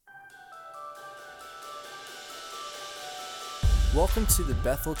Welcome to the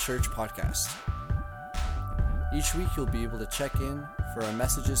Bethel Church Podcast. Each week you'll be able to check in for our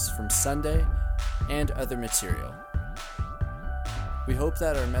messages from Sunday and other material. We hope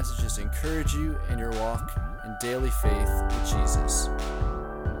that our messages encourage you in your walk in daily faith with Jesus.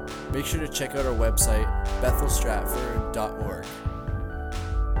 Make sure to check out our website, bethelstratford.org.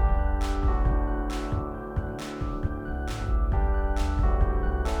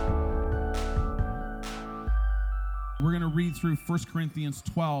 We're going to read through 1 Corinthians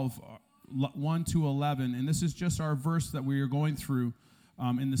 12, 1 to 11, and this is just our verse that we are going through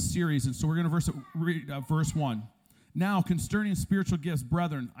in the series. And so we're going to read verse 1. Now, concerning spiritual gifts,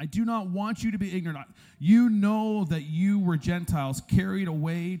 brethren, I do not want you to be ignorant. You know that you were Gentiles, carried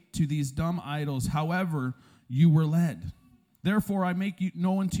away to these dumb idols, however you were led. Therefore, I make you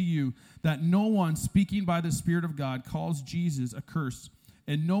known to you that no one speaking by the Spirit of God calls Jesus accursed.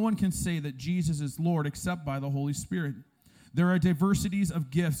 And no one can say that Jesus is Lord except by the Holy Spirit. There are diversities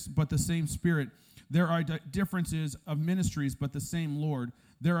of gifts, but the same Spirit. There are differences of ministries, but the same Lord.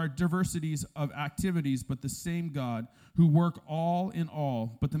 There are diversities of activities, but the same God, who work all in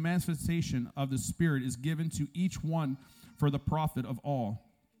all. But the manifestation of the Spirit is given to each one for the profit of all.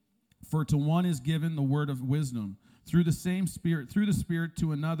 For to one is given the word of wisdom, through the Spirit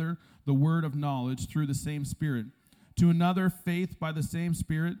to another the word of knowledge, through the same Spirit. To another, faith by the same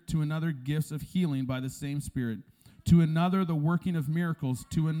Spirit. To another, gifts of healing by the same Spirit. To another, the working of miracles.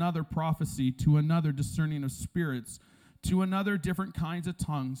 To another, prophecy. To another, discerning of spirits. To another, different kinds of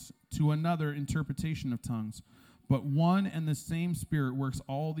tongues. To another, interpretation of tongues. But one and the same Spirit works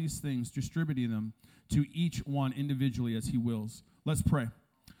all these things, distributing them to each one individually as he wills. Let's pray.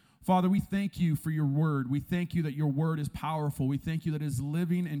 Father, we thank you for your word. We thank you that your word is powerful. We thank you that it is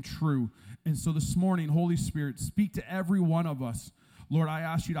living and true. And so this morning, Holy Spirit, speak to every one of us. Lord, I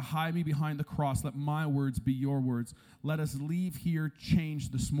ask you to hide me behind the cross. Let my words be your words. Let us leave here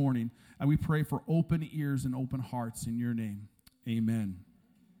changed this morning. And we pray for open ears and open hearts in your name. Amen.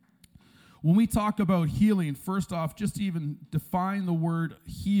 When we talk about healing, first off, just to even define the word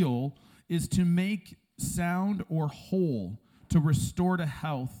heal is to make sound or whole, to restore to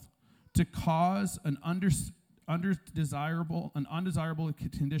health, to cause an undesirable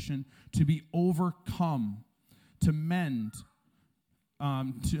condition to be overcome, to mend,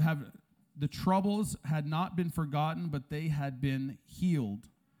 to have the troubles had not been forgotten, but they had been healed,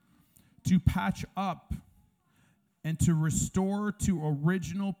 to patch up, and to restore to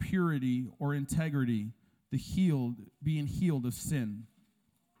original purity or integrity, the healed, being healed of sin.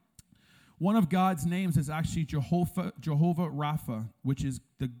 One of God's names is actually Jehovah Rapha, which is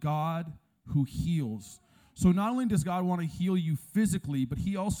the God who heals. So not only does God want to heal you physically, but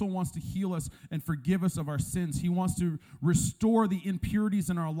he also wants to heal us and forgive us of our sins. He wants to restore the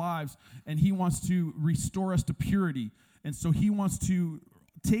impurities in our lives, and he wants to restore us to purity. And so he wants to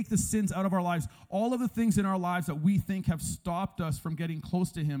take the sins out of our lives. All of the things in our lives that we think have stopped us from getting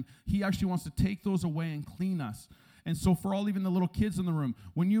close to him, he actually wants to take those away and clean us. And so for all even the little kids in the room,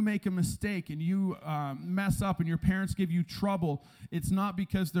 when you make a mistake and you mess up and your parents give you trouble, it's not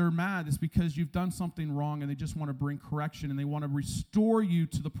because they're mad. It's because you've done something wrong and they just want to bring correction and they want to restore you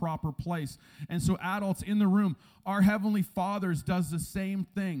to the proper place. And so adults in the room, our Heavenly Father does the same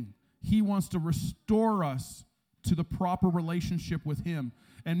thing. He wants to restore us to the proper relationship with him.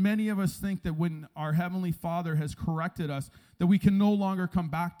 And many of us think that when our Heavenly Father has corrected us, that we can no longer come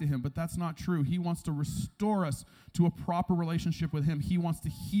back to him. But that's not true. He wants to restore us to a proper relationship with him. He wants to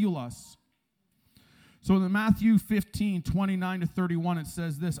heal us. So in Matthew 15, 29 to 31, it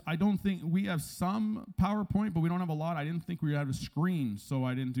says this. I don't think we have some PowerPoint, but we don't have a lot. I didn't think we had a screen, so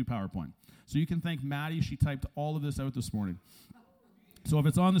I didn't do PowerPoint. So you can thank Maddie. She typed all of this out this morning. So if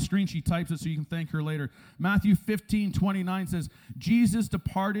it's on the screen, she types it so you can thank her later. Matthew 15, 29 says, Jesus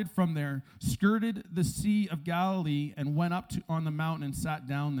departed from there, skirted the Sea of Galilee, and went up on the mountain and sat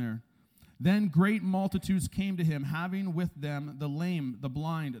down there. Then great multitudes came to him, having with them the lame, the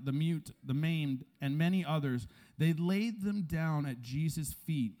blind, the mute, the maimed, and many others. They laid them down at Jesus'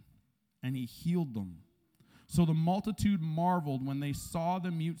 feet, and he healed them. So the multitude marveled when they saw the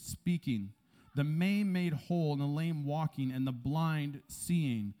mute speaking, the maimed made whole, and the lame walking, and the blind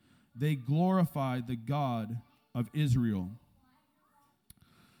seeing. They glorified the God of Israel.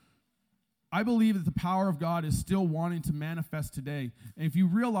 I believe that the power of God is still wanting to manifest today. And if you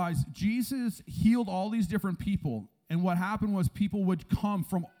realize, Jesus healed all these different people, and what happened was people would come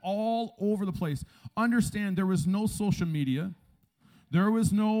from all over the place. Understand, there was no social media. There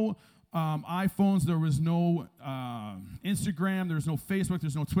was no iPhones. There was no Instagram. There was no Facebook.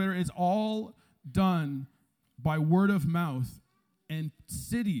 There's no Twitter. It's all done by word of mouth, and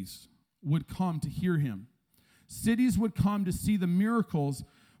cities would come to hear him. Cities would come to see the miracles.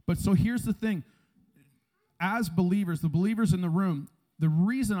 But so here's the thing. As believers, the believers in the room, the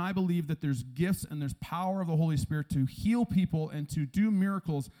reason I believe that there's gifts and there's power of the Holy Spirit to heal people and to do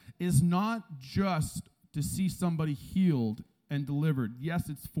miracles is not just to see somebody healed and delivered. Yes,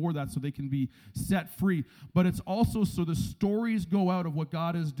 it's for that so they can be set free, but it's also so the stories go out of what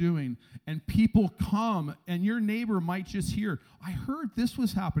God is doing and people come, and your neighbor might just hear, I heard this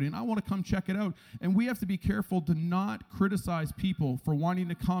was happening, I want to come check it out. And we have to be careful to not criticize people for wanting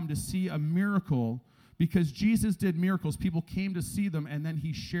to come to see a miracle, because Jesus did miracles. People came to see them, and then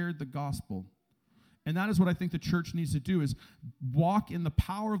he shared the gospel. And that is what I think the church needs to do, is walk in the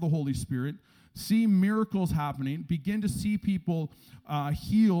power of the Holy Spirit, see miracles happening, begin to see people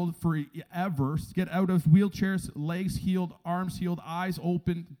healed forever, get out of wheelchairs, legs healed, arms healed, eyes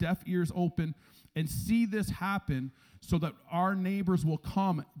open, deaf ears open, and see this happen so that our neighbors will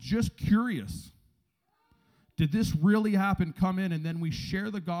come just curious. Did this really happen? Come in, and then we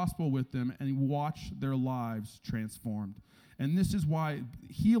share the gospel with them and watch their lives transformed. And this is why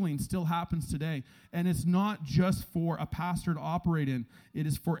healing still happens today. And it's not just for a pastor to operate in. It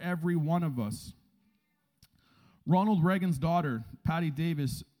is for every one of us. Ronald Reagan's daughter, Patty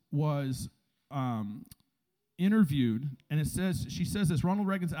Davis, was interviewed, and she says this, Ronald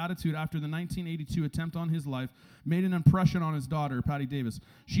Reagan's attitude after the 1982 attempt on his life made an impression on his daughter, Patty Davis.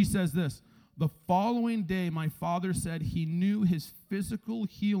 She says this, the following day, my father said he knew his physical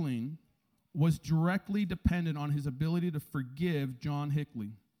healing was directly dependent on his ability to forgive John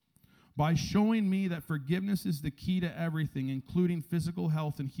Hinckley. By showing me that forgiveness is the key to everything, including physical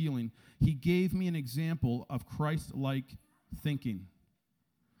health and healing, he gave me an example of Christ-like thinking.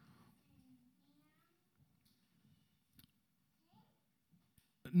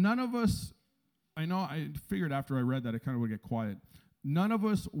 None of us, I figured after I read that it kind of would get quiet. None of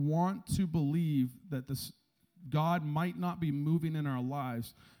us want to believe that God might not be moving in our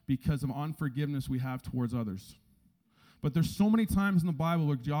lives because of unforgiveness we have towards others. But there's so many times in the Bible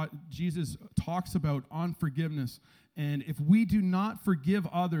where Jesus talks about unforgiveness. And if we do not forgive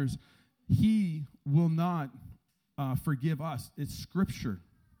others, he will not forgive us. It's Scripture.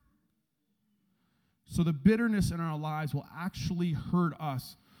 So the bitterness in our lives will actually hurt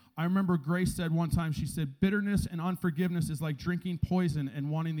us. I remember Grace said one time, she said, bitterness and unforgiveness is like drinking poison and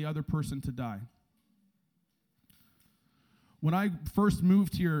wanting the other person to die. When I first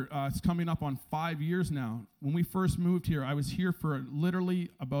moved here, it's coming up on 5 years now. When we first moved here, I was here for literally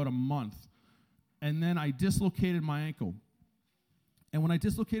about a month. And then I dislocated my ankle. And when I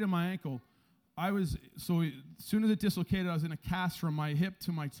dislocated my ankle, as soon as it dislocated, I was in a cast from my hip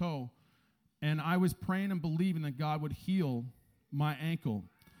to my toe. And I was praying and believing that God would heal my ankle.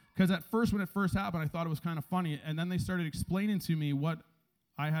 Because at first, when it first happened, I thought it was kind of funny. And then they started explaining to me what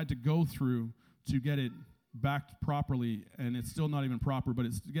I had to go through to get it back properly. And it's still not even proper, but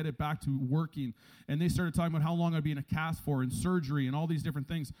it's to get it back to working. And they started talking about how long I'd be in a cast for and surgery and all these different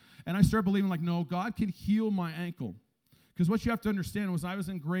things. And I started believing, no, God can heal my ankle. Because what you have to understand was I was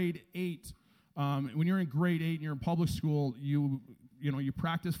in grade 8. When you're in grade 8 and you're in public school, you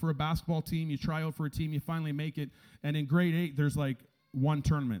practice for a basketball team, you try out for a team, you finally make it. And in grade 8, there's one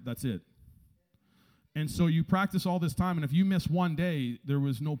tournament. That's it. And so you practice all this time, and if you miss one day, there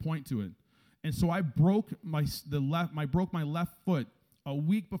was no point to it. And so I broke my left foot a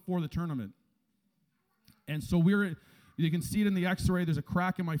week before the tournament. And so you can see it in the x-ray, there's a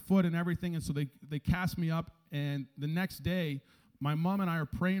crack in my foot and everything, and so they cast me up, and the next day, my mom and I are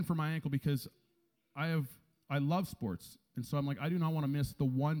praying for my ankle because I love sports. And so I'm I do not want to miss the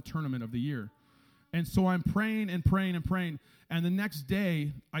one tournament of the year. And so I'm praying and praying and praying. And the next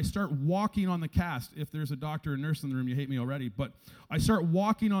day, I start walking on the cast. If there's a doctor or nurse in the room, you hate me already. But I start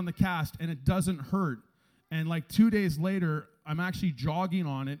walking on the cast, and it doesn't hurt. And 2 days later, I'm actually jogging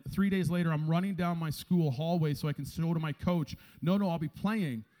on it. 3 days later, I'm running down my school hallway so I can show to my coach, no, I'll be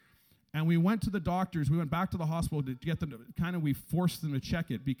playing. And we went to the doctors. We went back to the hospital to get them to we forced them to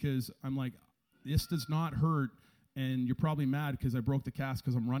check it because I'm this does not hurt. And you're probably mad because I broke the cast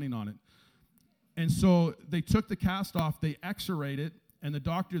because I'm running on it. And so they took the cast off, they x-rayed it, and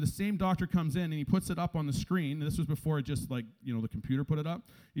the same doctor comes in and he puts it up on the screen. And this was before it just the computer put it up.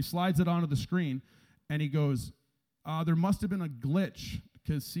 He slides it onto the screen and he goes, there must have been a glitch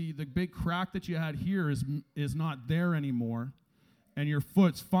because see, the big crack that you had here is not there anymore and your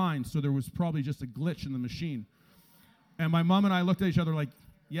foot's fine. So there was probably just a glitch in the machine. And my mom and I looked at each other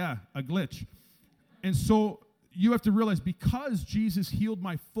yeah, a glitch. And so you have to realize because Jesus healed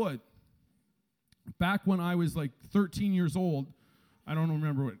my foot, back when I was 13 years old, I don't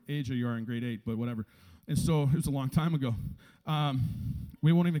remember what age you are in grade 8, but whatever. And so it was a long time ago.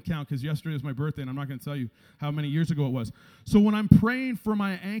 We won't even count because yesterday was my birthday, and I'm not going to tell you how many years ago it was. So when I'm praying for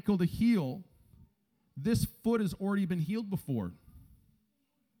my ankle to heal, this foot has already been healed before.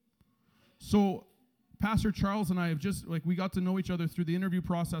 So Pastor Charles and I have just, we got to know each other through the interview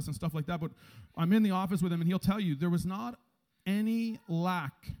process and stuff like that, but I'm in the office with him, and he'll tell you there was not any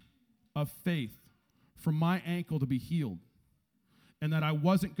lack of faith for my ankle to be healed, and that I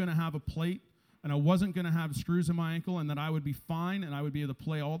wasn't going to have a plate, and I wasn't going to have screws in my ankle, and that I would be fine, and I would be able to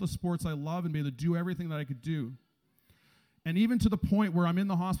play all the sports I love and be able to do everything that I could do. And even to the point where I'm in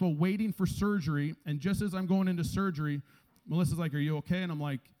the hospital waiting for surgery, and just as I'm going into surgery, Melissa's like, "Are you okay?" And I'm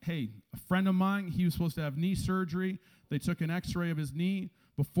like, "Hey, a friend of mine, he was supposed to have knee surgery. They took an x-ray of his knee.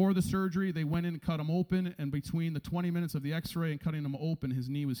 Before the surgery, they went in and cut him open, and between the 20 minutes of the x-ray and cutting him open, his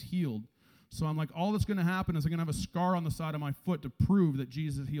knee was healed." So I'm like, all that's going to happen is I'm going to have a scar on the side of my foot to prove that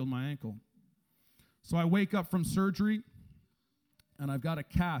Jesus healed my ankle. So I wake up from surgery, and I've got a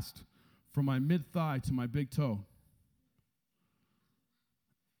cast from my mid-thigh to my big toe.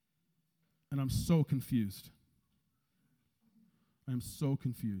 And I'm so confused. I am so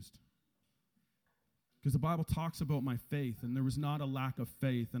confused. Because the Bible talks about my faith, and there was not a lack of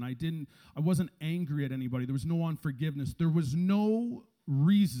faith. And I wasn't angry at anybody. There was no unforgiveness. There was no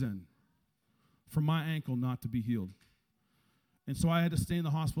reason for my ankle not to be healed. And so I had to stay in the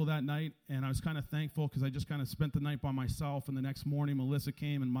hospital that night, and I was kind of thankful because I just kind of spent the night by myself. And the next morning, Melissa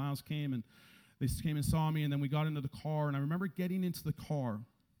came and Miles came, and they came and saw me, and then we got into the car. And I remember getting into the car.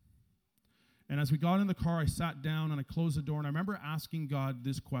 And as we got in the car, I sat down and I closed the door, and I remember asking God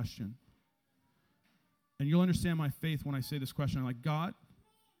this question. And you'll understand my faith when I say this question. I'm like, "God,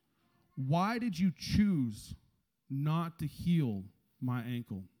 why did you choose not to heal my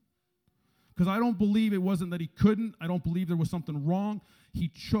ankle?" Because I don't believe it wasn't that he couldn't. I don't believe there was something wrong. He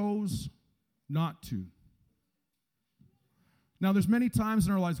chose not to. Now, there's many times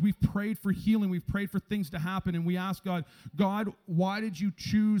in our lives we've prayed for healing. We've prayed for things to happen, and we ask God, "God, why did you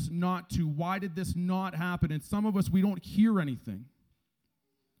choose not to? Why did this not happen?" And some of us, we don't hear anything.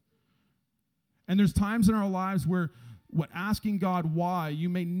 And there's times in our lives where asking God why, you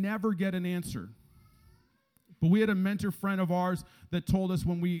may never get an answer. But we had a mentor friend of ours that told us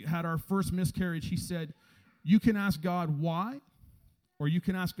when we had our first miscarriage, he said, "You can ask God why, or you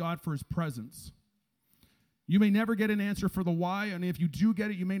can ask God for his presence. You may never get an answer for the why, and if you do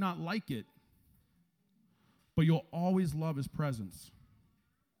get it, you may not like it. But you'll always love his presence."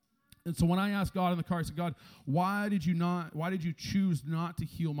 And so when I asked God in the car, I said, "God, why did you choose not to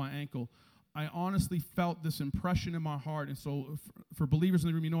heal my ankle?" I honestly felt this impression in my heart. And so for believers in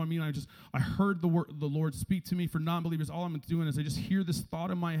the room, you know what I mean? I heard the Lord speak to me. For non-believers, all I'm doing is I just hear this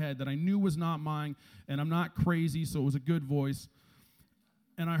thought in my head that I knew was not mine, and I'm not crazy, so it was a good voice.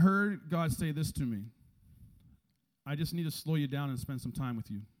 And I heard God say this to me: "I just need to slow you down and spend some time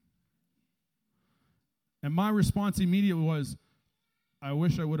with you." And my response immediately was, "I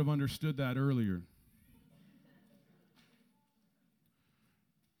wish I would have understood that earlier."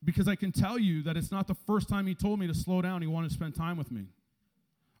 Because I can tell you that it's not the first time he told me to slow down, he wanted to spend time with me.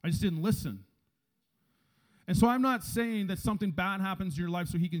 I just didn't listen. And so I'm not saying that something bad happens in your life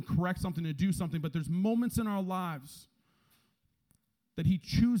so he can correct something to do something, but there's moments in our lives that he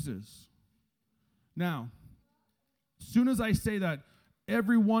chooses. Now, as soon as I say that,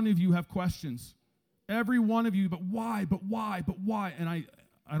 every one of you have questions. Every one of you, but why, but why, but why? And I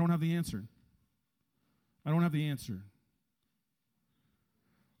don't have the answer. I don't have the answer.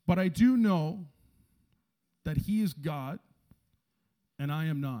 But I do know that he is God and I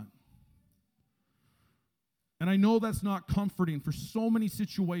am not. And I know that's not comforting for so many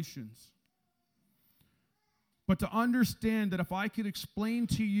situations. But to understand that if I could explain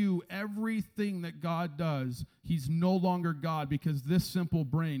to you everything that God does, he's no longer God, because this simple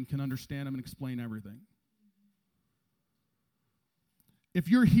brain can understand him and explain everything. If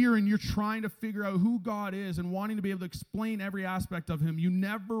you're here and you're trying to figure out who God is and wanting to be able to explain every aspect of him, you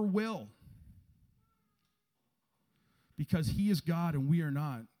never will. Because he is God and we are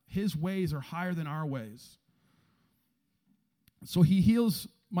not. His ways are higher than our ways. So he heals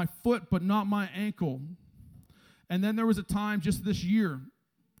my foot, but not my ankle. And then there was a time just this year.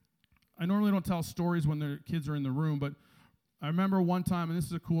 I normally don't tell stories when the kids are in the room, but I remember one time, and this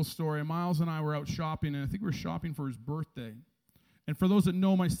is a cool story, Miles and I were out shopping, and I think we were shopping for his birthday. And for those that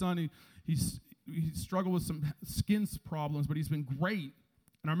know my son, he struggled with some skin problems, but he's been great.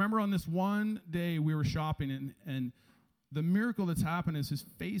 And I remember on this one day we were shopping, and the miracle that's happened is his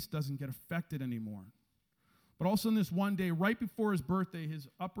face doesn't get affected anymore. But also in this one day, right before his birthday, his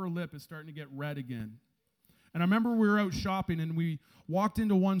upper lip is starting to get red again. And I remember we were out shopping, and we walked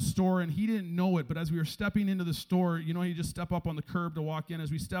into one store, and he didn't know it, but as we were stepping into the store, you know, you just step up on the curb to walk in.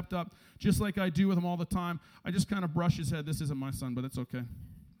 As we stepped up, just like I do with him all the time, I just kind of brush his head. This isn't my son, but it's okay.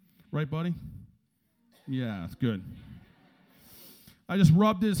 Right, buddy? Yeah, it's good. I just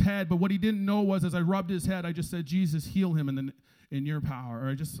rubbed his head, but what he didn't know was as I rubbed his head, I just said, Jesus, heal him in your power.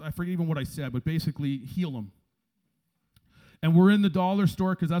 Or I forget even what I said, but basically, heal him. And we're in the dollar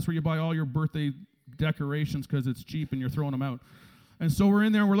store because that's where you buy all your birthday decorations because it's cheap and you're throwing them out. And so we're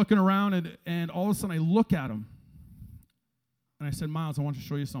in there and we're looking around and all of a sudden I look at him and I said, Miles, I want to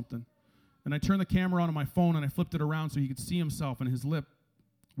show you something. And I turned the camera on my phone and I flipped it around so he could see himself and his lip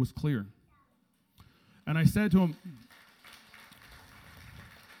was clear. And I said to him,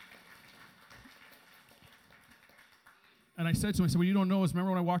 I said, well, you don't know us. Remember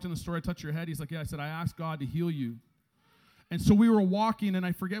when I walked in the store, I touched your head? He's like, yeah. I said, I asked God to heal you. And so we were walking, and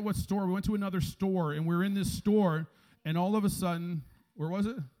I forget what store. We went to another store, and we were in this store, and all of a sudden, where was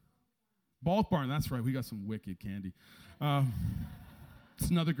it? Bulk Barn. That's right. We got some wicked candy.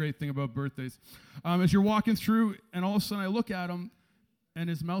 It's another great thing about birthdays. As you're walking through, and all of a sudden I look at him, and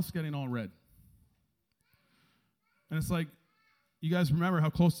his mouth's getting all red. And it's like, you guys remember how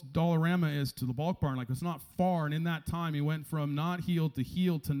close Dollarama is to the Bulk Barn. Like, it's not far, and in that time, he went from not healed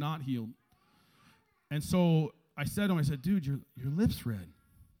to not healed. And so I said to him, I said, dude, your lip's red.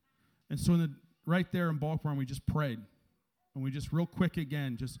 And so right there in Bulk Barn, we just prayed. And we just real quick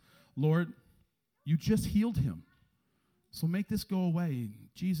again, just, Lord, you just healed him. So make this go away in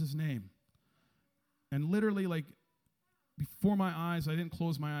Jesus' name. And literally, like, before my eyes, I didn't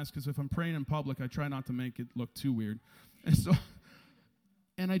close my eyes because if I'm praying in public, I try not to make it look too weird. And so,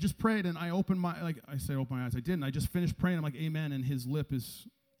 and I just prayed, and I opened my, like, I say open my eyes. I didn't. I just finished praying. I'm like, amen, and his lip is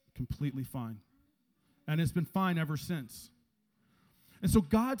completely fine. And it's been fine ever since. And so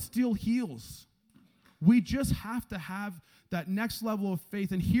God still heals. We just have to have that next level of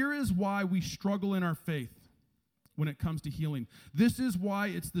faith. And here is why we struggle in our faith when it comes to healing. This is why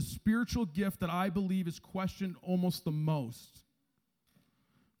it's the spiritual gift that I believe is questioned almost the most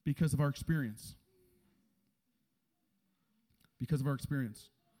because of our experience. Because of our experience.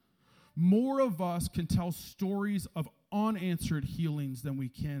 More of us can tell stories of unanswered healings than we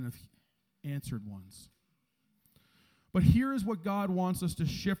can of answered ones. But here is what God wants us to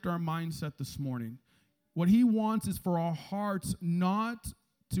shift our mindset this morning. What he wants is for our hearts not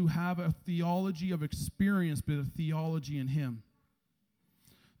to have a theology of experience, but a theology in him.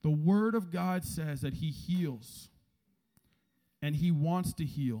 The Word of God says that he heals, and he wants to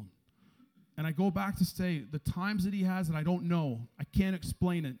heal. And I go back to say, the times that he has it, I don't know. I can't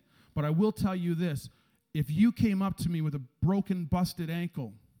explain it. But I will tell you this. If you came up to me with a broken, busted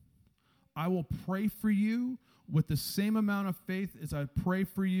ankle, I will pray for you with the same amount of faith as I pray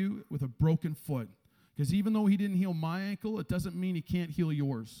for you with a broken foot. Because even though he didn't heal my ankle, it doesn't mean he can't heal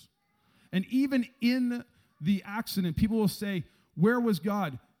yours. And even in the accident, people will say, where was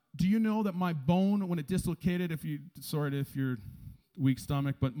God? Do you know that my bone, when it dislocated, if you're weak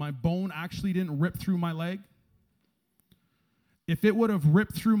stomach, but my bone actually didn't rip through my leg? If it would have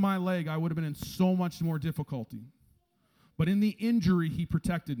ripped through my leg, I would have been in so much more difficulty. But in the injury, he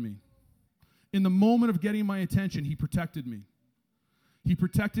protected me. In the moment of getting my attention, he protected me. He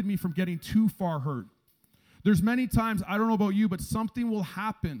protected me from getting too far hurt. There's many times, I don't know about you, but something will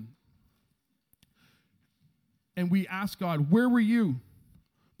happen. And we ask God, where were you?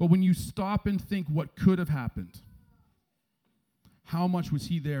 But when you stop and think what could have happened, how much was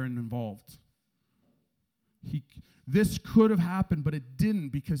he there and involved? This could have happened, but it didn't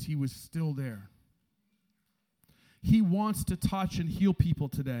because he was still there. He wants to touch and heal people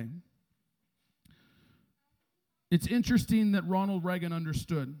today. It's interesting that Ronald Reagan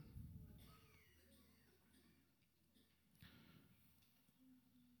understood.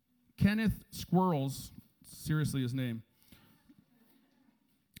 Kenneth Squirrels, seriously his name,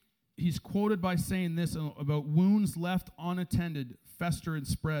 he's quoted by saying this about wounds left unattended, fester and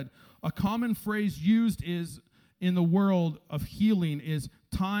spread. A common phrase used is in the world of healing is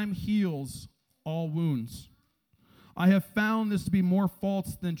time heals all wounds. I have found this to be more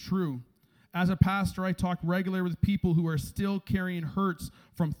false than true. As a pastor, I talk regularly with people who are still carrying hurts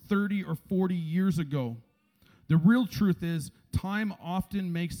from 30 or 40 years ago. The real truth is, time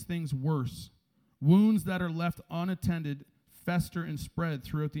often makes things worse. Wounds that are left unattended fester and spread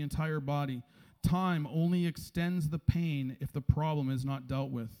throughout the entire body. Time only extends the pain if the problem is not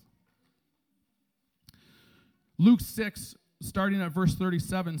dealt with. Luke 6, starting at verse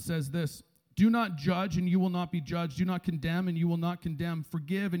 37, says this, Do not judge, and you will not be judged. Do not condemn, and you will not condemn.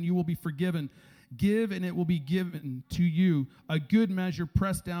 Forgive, and you will be forgiven. Give, and it will be given to you. A good measure,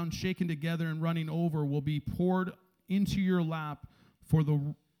 pressed down, shaken together, and running over, will be poured into your lap.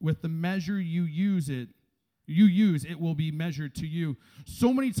 With the measure you use, it will be measured to you.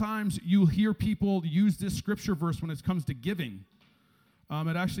 So many times you hear people use this scripture verse when it comes to giving.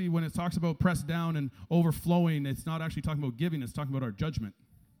 It actually, when it talks about pressed down and overflowing, it's not actually talking about giving, it's talking about our judgment.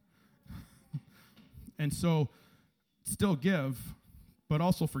 And so, still give, but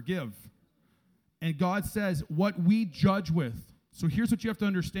also forgive. And God says, what we judge with. So here's what you have to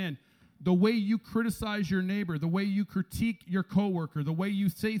understand. The way you criticize your neighbor, the way you critique your coworker, the way you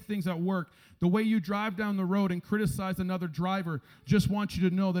say things at work, the way you drive down the road and criticize another driver, just want you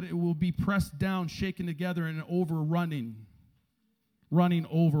to know that it will be pressed down, shaken together, and running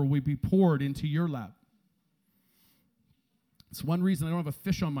over will be poured into your lap. It's one reason I don't have a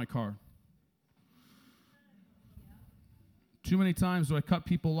fish on my car. Too many times do I cut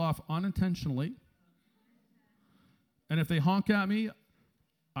people off unintentionally. And if they honk at me,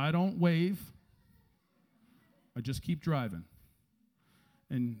 I don't wave. I just keep driving.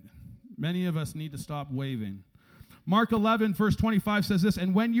 And many of us need to stop waving. Mark 11, verse 25 says this,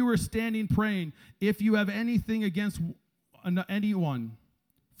 and when you are standing praying, if you have anything against anyone,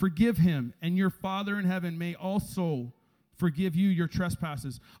 forgive him, and your Father in heaven may also forgive you your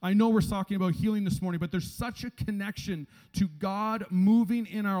trespasses. I know we're talking about healing this morning, but there's such a connection to God moving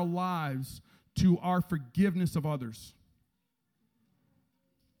in our lives to our forgiveness of others.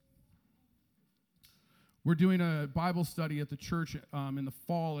 We're doing a Bible study at the church in the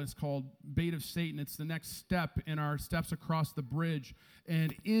fall. It's called Bait of Satan. It's the next step in our steps across the bridge.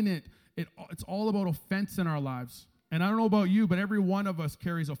 And in it's all about offense in our lives. And I don't know about you, but every one of us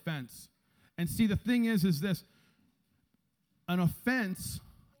carries offense. And see, the thing is this. An offense,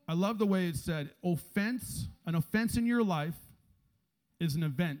 I love the way it's said, an offense in your life is an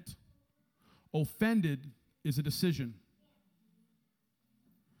event. Offended is a decision.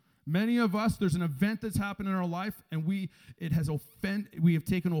 Many of us, there's an event that's happened in our life, and we have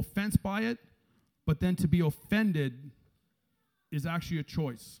taken offense by it, but then to be offended is actually a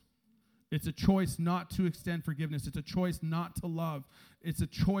choice. It's a choice not to extend forgiveness. It's a choice not to love. It's a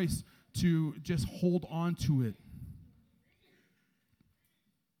choice to just hold on to it.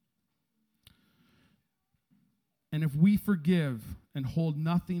 And if we forgive and hold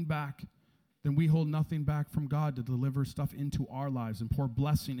nothing back, then we hold nothing back from God to deliver stuff into our lives and pour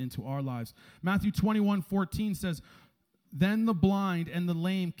blessing into our lives. Matthew 21:14 says, then the blind and the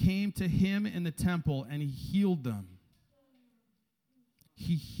lame came to him in the temple, and he healed them.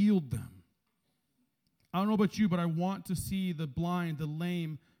 He healed them. I don't know about you, but I want to see the blind, the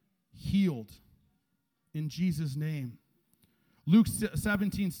lame healed in Jesus' name. Luke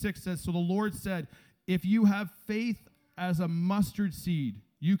 17:6 says, so the Lord said, if you have faith as a mustard seed,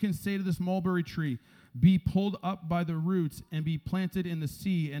 you can say to this mulberry tree, be pulled up by the roots and be planted in the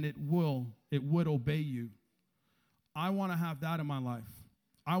sea, and it would obey you. I want to have that in my life.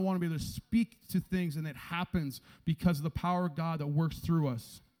 I want to be able to speak to things, and it happens because of the power of God that works through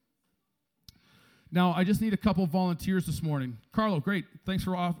us. Now, I just need a couple volunteers this morning. Carlo, great. Thanks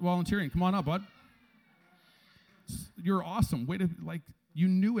for volunteering. Come on up, bud. You're awesome. Way to, you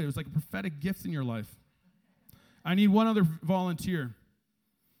knew it. It was like a prophetic gift in your life. I need one other volunteer.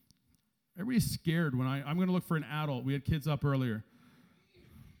 Everybody's scared when I'm going to look for an adult. We had kids up earlier.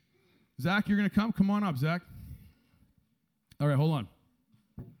 Zach, you're going to come? Come on up, Zach. All right, hold on.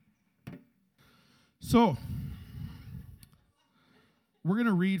 So, we're going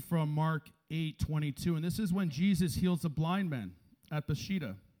to read from Mark 8:22, and this is when Jesus heals the blind man at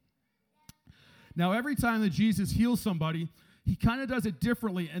Bethsaida. Now, every time that Jesus heals somebody, he kind of does it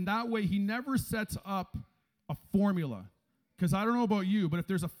differently, and that way he never sets up a formula. Because I don't know about you, but if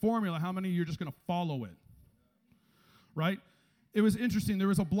there's a formula, how many of you are just going to follow it? Right? It was interesting. There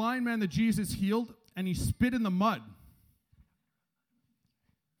was a blind man that Jesus healed, and he spit in the mud.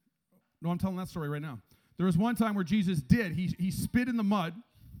 No, I'm telling that story right now. There was one time where Jesus did. He spit in the mud,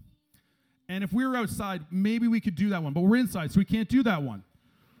 and if we were outside, maybe we could do that one. But we're inside, so we can't do that one.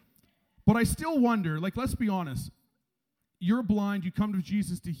 But I still wonder, let's be honest. You're blind, you come to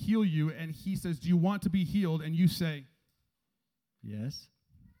Jesus to heal you, and he says, do you want to be healed? And you say, yes.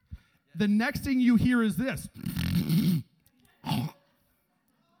 The next thing you hear is this.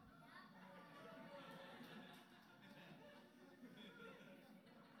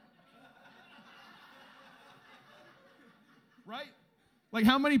 Right?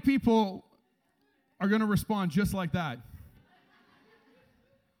 How many people are going to respond just like that?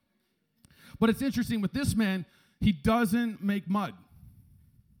 But it's interesting with this man, he doesn't make mud.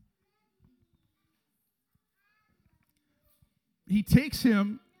 he takes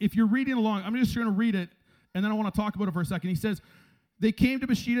him, if you're reading along, I'm just going to read it, and then I want to talk about it for a second. He says, they came to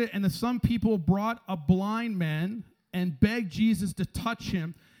Bethsaida, and some people brought a blind man and begged Jesus to touch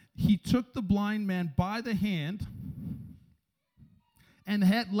him. He took the blind man by the hand and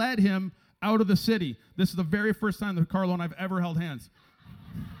had led him out of the city. This is the very first time that Carlo and I've ever held hands.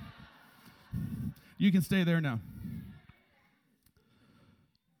 You can stay there now.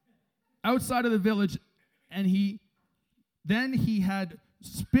 Outside of the village, and he had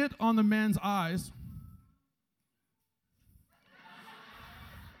spit on the man's eyes.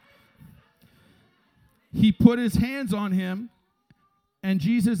 He put his hands on him, and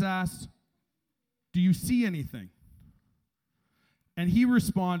Jesus asked, "Do you see anything?" And he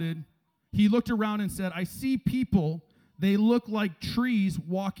responded, he looked around and said, "I see people. They look like trees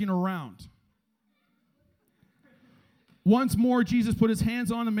walking around." Once more, Jesus put his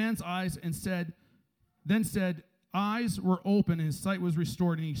hands on the man's eyes and said, eyes were open, and his sight was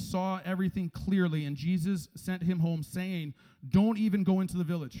restored, and he saw everything clearly. And Jesus sent him home, saying, "Don't even go into the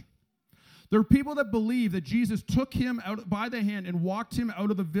village." There are people that believe that Jesus took him out by the hand and walked him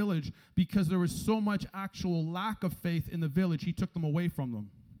out of the village because there was so much actual lack of faith in the village, he took them away from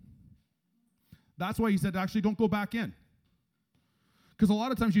them. That's why he said, actually, don't go back in. Because a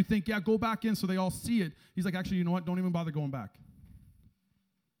lot of times you think, yeah, go back in so they all see it. He's like, actually, you know what? Don't even bother going back.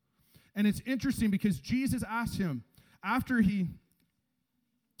 And it's interesting because Jesus asked him, after he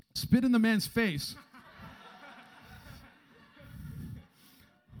spit in the man's face,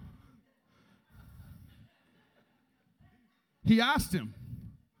 he asked him,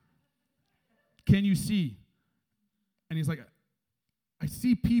 "Can you see?" And he's like, "I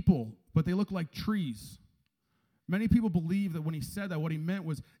see people, but they look like trees." Many people believe that when he said that, what he meant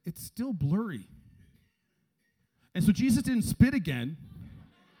was, it's still blurry. And so Jesus didn't spit again.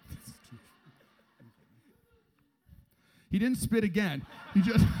 He didn't spit again. He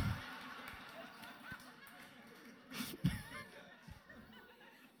just...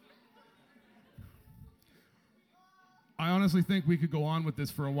 I honestly think we could go on with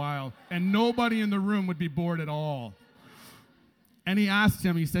this for a while, and nobody in the room would be bored at all. And he asked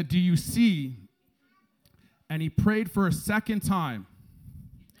him, he said, "Do you see?" And he prayed for a second time.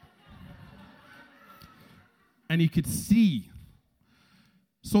 And he could see.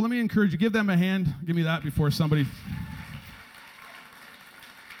 So let me encourage you, give them a hand. Give me that before somebody...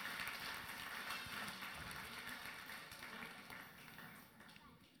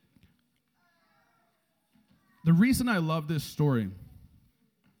 The reason I love this story,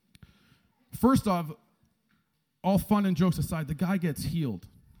 first off, all fun and jokes aside, the guy gets healed.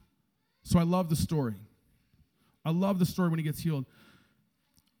 So I love the story. I love the story when he gets healed.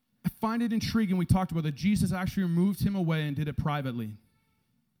 I find it intriguing, we talked about that Jesus actually removed him away and did it privately.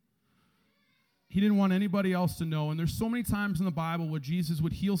 He didn't want anybody else to know. And there's so many times in the Bible where Jesus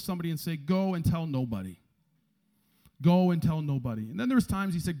would heal somebody and say, "Go and tell nobody. Go and tell nobody." And then there's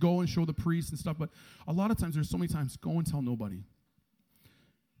times he said, "Go and show the priests and stuff." But a lot of times, there's so many times, go and tell nobody.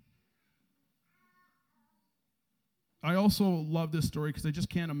 I also love this story because I just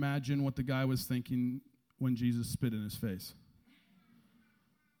can't imagine what the guy was thinking when Jesus spit in his face.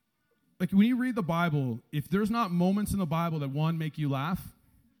 Like when you read the Bible, if there's not moments in the Bible that one, make you laugh,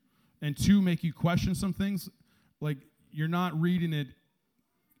 and two, make you question some things, like you're not reading it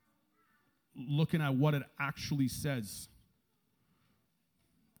looking at what it actually says.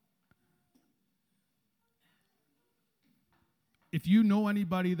 If you know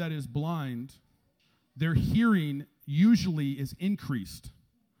anybody that is blind, their hearing usually is increased.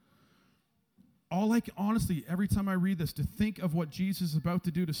 Honestly, every time I read this, to think of what Jesus is about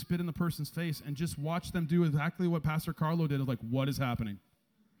to do to spit in the person's face and just watch them do exactly what Pastor Carlo did, like, what is happening?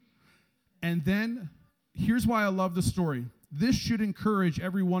 And then, here's why I love the story. This should encourage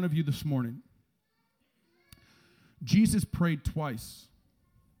every one of you this morning. Jesus prayed twice.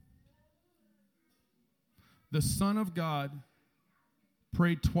 The Son of God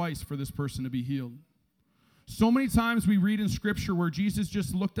prayed twice for this person to be healed. So many times we read in Scripture where Jesus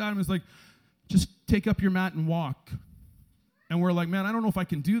just looked at him and was like, "Just take up your mat and walk." And we're like, "Man, I don't know if I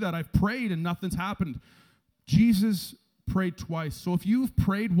can do that. I've prayed and nothing's happened." Jesus prayed twice. So if you've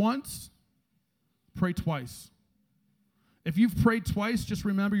prayed once, pray twice. If you've prayed twice, just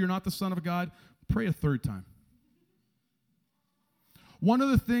remember you're not the Son of God. Pray a third time. One of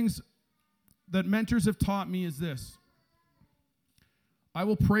the things that mentors have taught me is this. I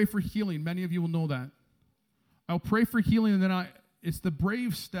will pray for healing. Many of you will know that. I'll pray for healing, and then it's the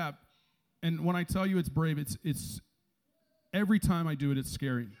brave step. And when I tell you it's brave, it's every time I do it, it's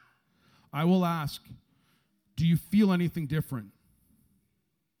scary. I will ask, "Do you feel anything different?"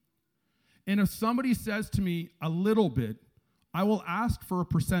 And if somebody says to me a little bit, I will ask for a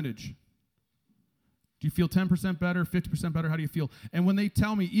percentage. Do you feel 10% better, 50% better? How do you feel? And when they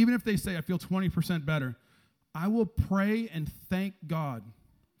tell me, even if they say I feel 20% better, I will pray and thank God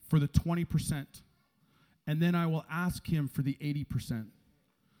for the 20%. And then I will ask him for the 80%.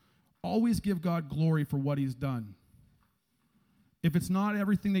 Always give God glory for what he's done. If it's not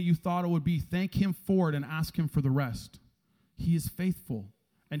everything that you thought it would be, thank him for it and ask him for the rest. He is faithful,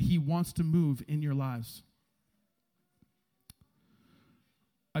 and he wants to move in your lives.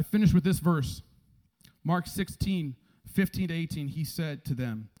 I finish with this verse. Mark 16, 15 to 18, he said to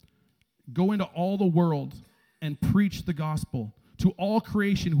them, "Go into all the world and preach the gospel to all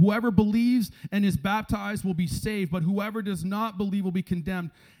creation. Whoever believes and is baptized will be saved, but whoever does not believe will be condemned.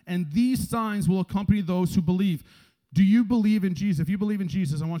 And these signs will accompany those who believe." Do you believe in Jesus? If you believe in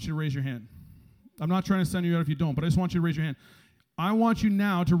Jesus, I want you to raise your hand. I'm not trying to send you out if you don't, but I just want you to raise your hand. I want you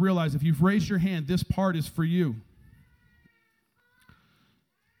now to realize if you've raised your hand, this part is for you.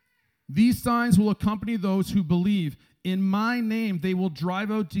 These signs will accompany those who believe. In my name, they will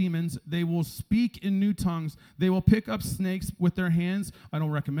drive out demons. They will speak in new tongues. They will pick up snakes with their hands. I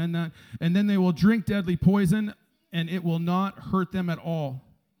don't recommend that. And then they will drink deadly poison, and it will not hurt them at all.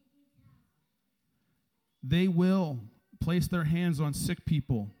 They will place their hands on sick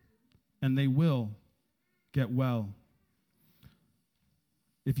people, and they will get well.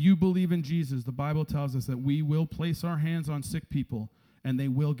 If you believe in Jesus, the Bible tells us that we will place our hands on sick people, and they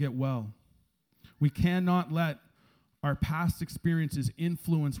will get well. We cannot let our past experiences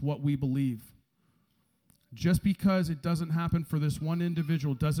influence what we believe. Just because it doesn't happen for this one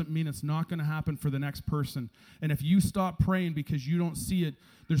individual doesn't mean it's not going to happen for the next person. And if you stop praying because you don't see it,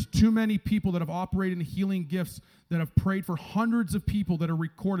 there's too many people that have operated in healing gifts that have prayed for hundreds of people that are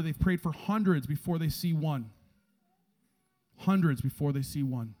recorded. They've prayed for hundreds before they see one. Hundreds before they see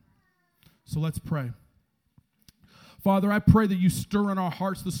one. So let's pray. Father, I pray that you stir in our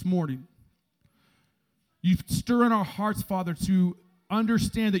hearts this morning. You stir in our hearts, Father, to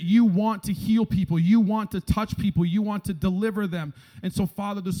understand that you want to heal people. You want to touch people. You want to deliver them. And so,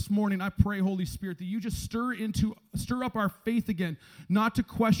 Father, this morning, I pray, Holy Spirit, that you just stir up our faith again, not to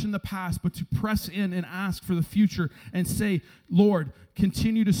question the past, but to press in and ask for the future and say, Lord,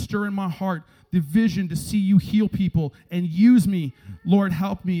 continue to stir in my heart the vision to see you heal people and use me. Lord,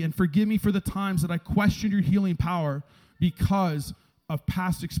 help me and forgive me for the times that I questioned your healing power because of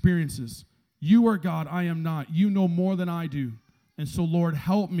past experiences. You are God, I am not. You know more than I do. And so, Lord,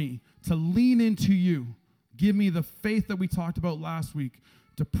 help me to lean into you. Give me the faith that we talked about last week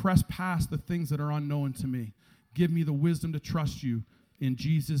to press past the things that are unknown to me. Give me the wisdom to trust you. In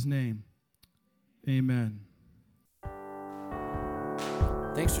Jesus' name, amen.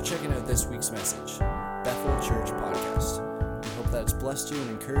 Thanks for checking out this week's message, Bethel Church Podcast. We hope that it's blessed you and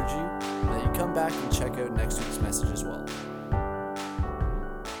encouraged you, and that you come back and check out next week's message as well.